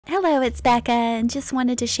Hello, it's Bekah, and just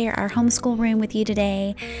wanted to share our homeschool room with you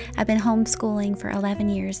today. I've been homeschooling for 11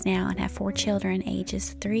 years now and have 4 children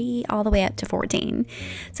ages 3 all the way up to 14.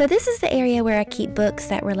 So this is the area where I keep books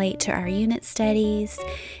that relate to our unit studies.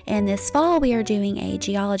 And this fall we are doing a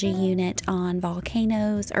geology unit on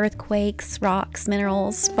volcanoes, earthquakes, rocks,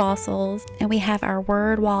 minerals, fossils. And we have our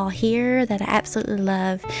word wall here that I absolutely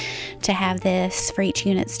love to have this for each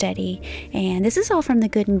unit study. And this is all from the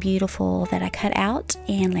Good and Beautiful that I cut out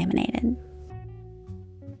and laminated.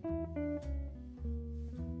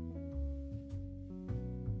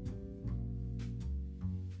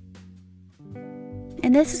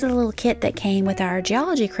 And this is a little kit that came with our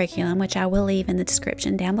geology curriculum, which I will leave in the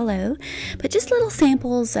description down below. But just little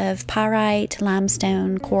samples of pyrite,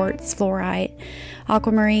 limestone, quartz, fluorite,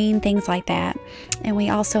 aquamarine, things like that. And we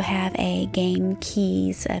also have a game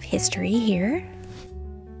keys of history here.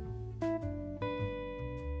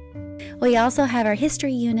 We also have our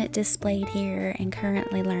history unit displayed here and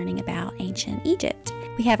currently learning about ancient Egypt.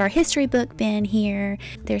 We have our history book bin here.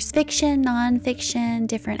 There's fiction, non-fiction,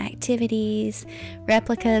 different activities,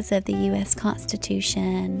 replicas of the U.S.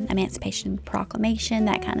 Constitution, Emancipation Proclamation,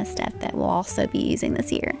 that kind of stuff that we'll also be using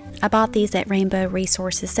this year. I bought these at Rainbow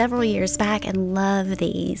Resources several years back and love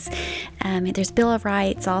these. There's Bill of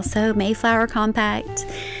Rights, also Mayflower Compact.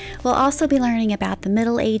 We'll also be learning about the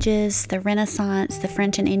Middle Ages, the Renaissance, the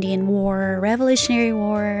French and Indian War, Revolutionary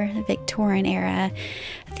War, the Victorian era,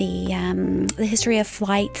 the history of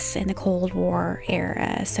flights in the Cold War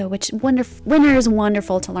era. So winter is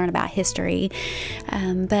wonderful to learn about history.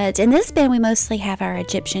 But in this bin we mostly have our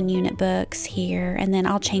Egyptian unit books here, and then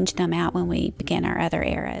I'll change them out when we begin our other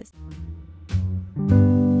eras.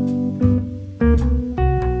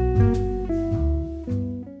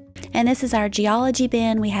 And this is our geology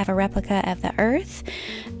bin. We have a replica of the Earth,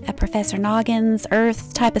 a Professor Noggin's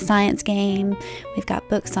Earth type of science game. We've got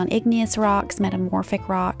books on igneous rocks, metamorphic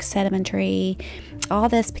rocks, sedimentary. All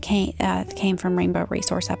this came from Rainbow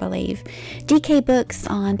Resource, I believe. DK books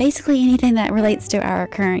on basically anything that relates to our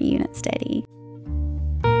current unit study.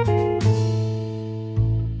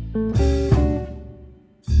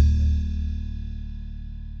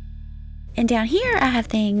 And down here I have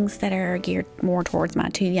things that are geared more towards my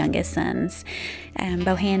 2 youngest sons,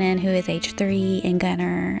 Bohannon, who is age 3, and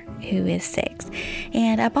Gunnar, who is 6.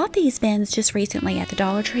 And I bought these bins just recently at the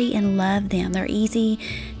Dollar Tree and love them. They're easy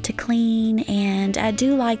to clean, and I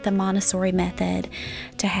do like the Montessori method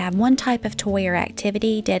to have one type of toy or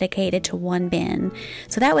activity dedicated to one bin.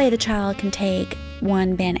 So that way the child can take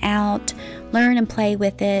one bin out, learn and play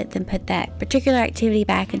with it, then put that particular activity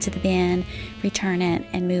back into the bin, return it,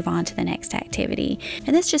 and move on to the next activity.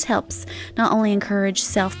 And this just helps not only encourage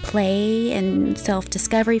self-play and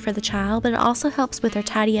self-discovery for the child, but it also helps with their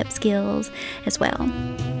tidy-up skills as well.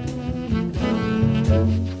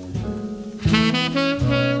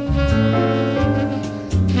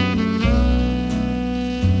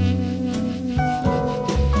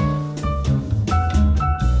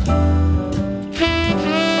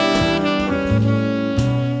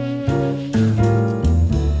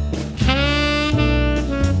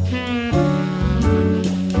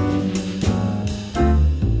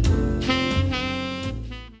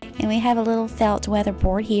 We have a little felt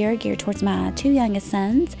weatherboard here geared towards my 2 youngest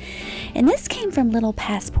sons, and this came from Little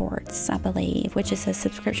Passports, I believe, which is a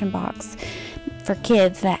subscription box for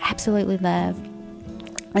kids that I absolutely love.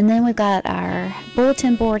 And then we've got our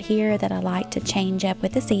bulletin board here that I like to change up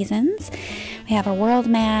with the seasons. We have our world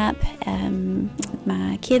map,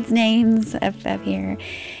 my kids' names up here.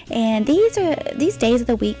 And these days of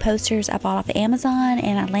the week posters I bought off of Amazon,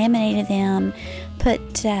 and I laminated them, put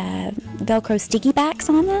Velcro sticky backs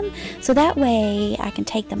on them, so that way I can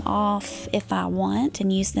take them off if I want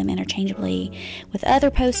and use them interchangeably with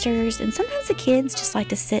other posters. And sometimes the kids just like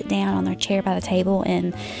to sit down on their chair by the table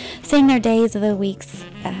and sing their days of the week's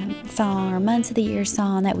song or months of the year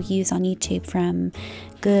song that we use on YouTube from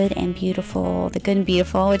Good and Beautiful, the Good and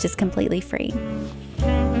Beautiful, which is completely free.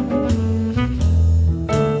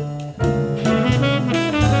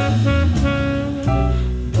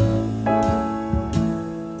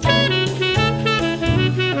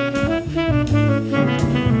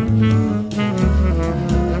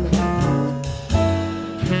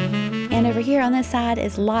 And over here on this side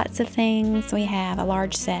is lots of things. We have a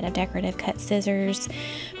large set of decorative cut scissors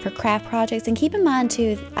for craft projects. And keep in mind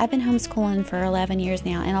too, I've been homeschooling for 11 years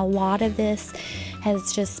now, and a lot of this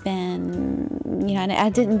has just been, you know, I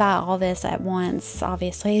didn't buy all this at once,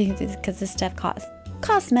 obviously, because this stuff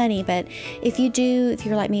costs money. But if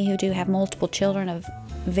you're like me, who do have multiple children of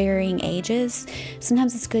varying ages.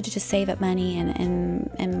 Sometimes it's good to just save up money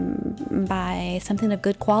and buy something of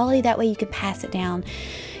good quality. That way you can pass it down.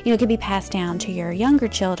 It can be passed down to your younger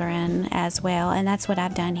children as well, and that's what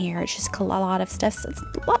I've done here. It's just a lot of stuff.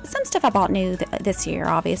 Some stuff I bought new this year,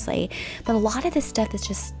 obviously, but a lot of this stuff is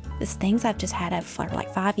just things I've just had for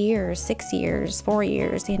like 5 years, 6 years, 4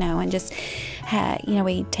 years, and just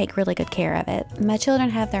we take really good care of it. My children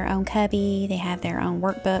have their own cubby. They have their own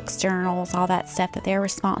workbooks, journals, all that stuff that they're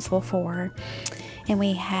responsible for. And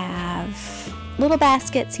we have little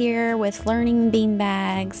baskets here with learning bean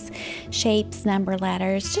bags, shapes, number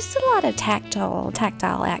letters, just a lot of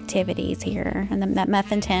tactile activities here. And that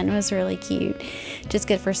muffin tin was really cute, just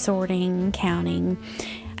good for sorting, counting.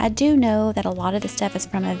 I do know that a lot of the stuff is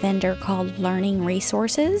from a vendor called Learning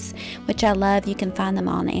Resources, which I love. You can find them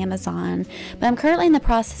on Amazon. But I'm currently in the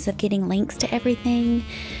process of getting links to everything.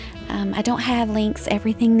 I don't have links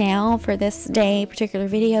everything now for this particular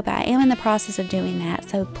video, but I am in the process of doing that.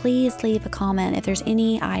 So please leave a comment if there's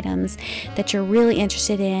any items that you're really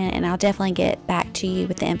interested in, and I'll definitely get back to you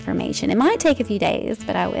with the information. It might take a few days,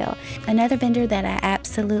 but I will. Another vendor that I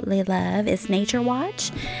absolutely love is Nature Watch,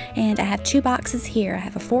 and I have 2 boxes here. I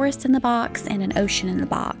have a forest in the box and an ocean in the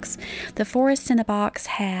box. The forest in the box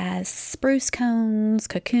has spruce cones,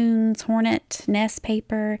 cocoons, hornet nest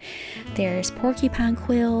paper. There's porcupine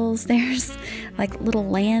quills. There's like little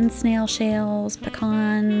land snail shells,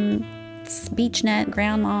 pecan, beech nut,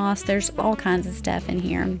 ground moss. There's all kinds of stuff in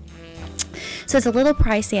here. So it's a little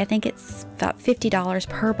pricey. I think it's about $50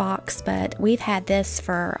 per box, but we've had this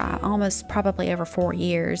for almost probably over 4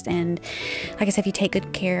 years. And like I said, if you take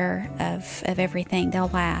good care of everything, they'll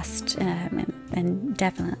last, and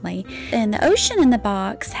definitely. And the ocean in the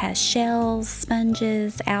box has shells,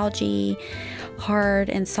 sponges, algae, hard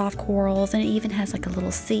and soft corals, and it even has like a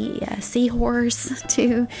little seahorse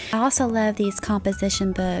too. I also love these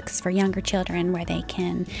composition books for younger children where they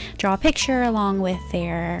can draw a picture along with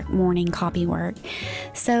their morning copy work.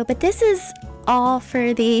 So, but this is all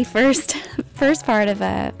for the first part of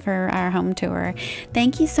for our home tour.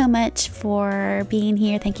 Thank you so much for being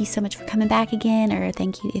here. Thank you so much for coming back again, or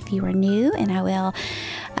thank you if you are new, and I will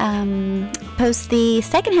post the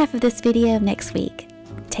second half of this video next week.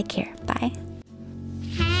 Take care. Bye.